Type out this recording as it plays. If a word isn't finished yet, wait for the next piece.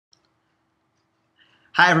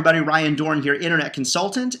Hi everybody, Ryan Dohrn here, Internet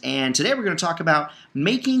Consultant, and today we're going to talk about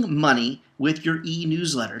making money with your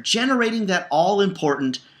e-newsletter, generating that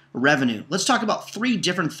all-important revenue. Let's talk about 3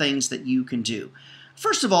 different things that you can do.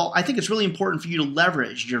 First of all, I think it's really important for you to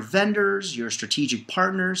leverage your vendors, your strategic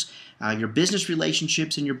partners, your business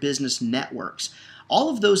relationships, and your business networks. All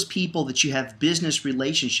of those people that you have business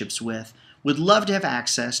relationships with would love to have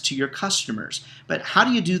access to your customers. But how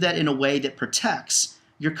do you do that in a way that protects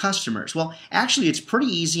your customers? Well, actually, it's pretty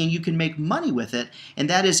easy and you can make money with it, and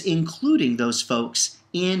that is including those folks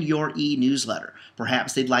in your e-newsletter.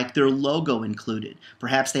 Perhaps they'd like their logo included.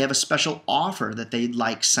 Perhaps they have a special offer that they'd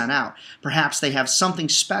like sent out. Perhaps they have something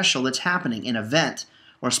special that's happening, an event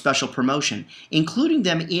or a special promotion. Including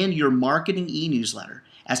them in your marketing e-newsletter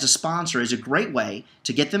as a sponsor is a great way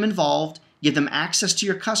to get them involved, give them access to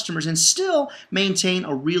your customers, and still maintain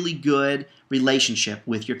a really good relationship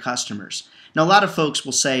with your customers. Now, a lot of folks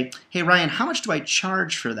will say, hey Ryan, how much do I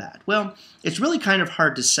charge for that? Well, it's really kind of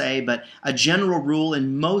hard to say, but a general rule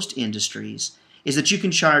in most industries is that you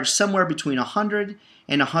can charge somewhere between $100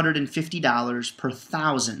 and $150 per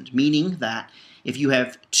thousand, meaning that if you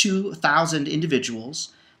have 2,000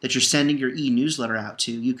 individuals that you're sending your e-newsletter out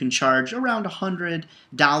to, you can charge around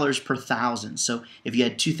 $100 per thousand. So if you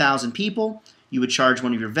had 2,000 people, you would charge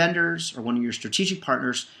one of your vendors or one of your strategic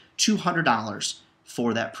partners $200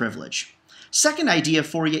 for that privilege. Second idea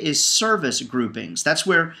for you is service groupings. That's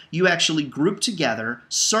where you actually group together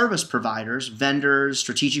service providers, vendors,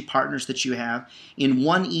 strategic partners that you have in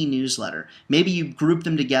one e-newsletter. Maybe you group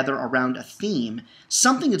them together around a theme,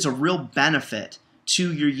 something that's a real benefit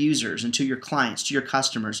to your users and to your clients, to your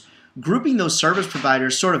customers. Grouping those service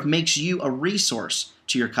providers sort of makes you a resource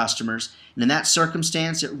to your customers, and in that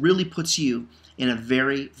circumstance, it really puts you in a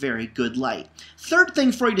very, very good light. Third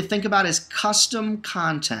thing for you to think about is custom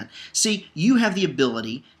content. See, you have the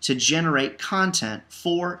ability to generate content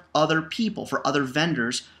for other people, for other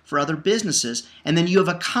vendors, for other businesses, and then you have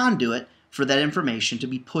a conduit for that information to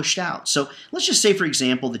be pushed out. So let's just say, for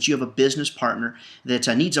example, that you have a business partner that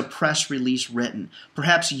needs a press release written.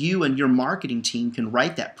 Perhaps you and your marketing team can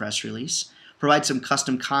write that press release, provide some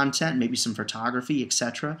custom content, maybe some photography,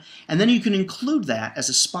 etc., and then you can include that as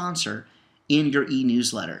a sponsor in your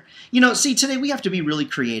e-newsletter. You know, see, today we have to be really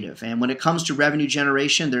creative, and when it comes to revenue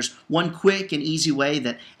generation, there's one quick and easy way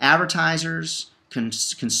that advertisers,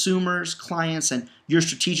 consumers, clients, and your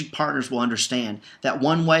strategic partners will understand. That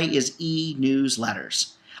one way is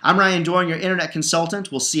e-newsletters. I'm Ryan Dohrn, your Internet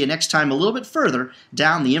Consultant. We'll see you next time a little bit further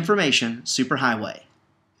down the information superhighway.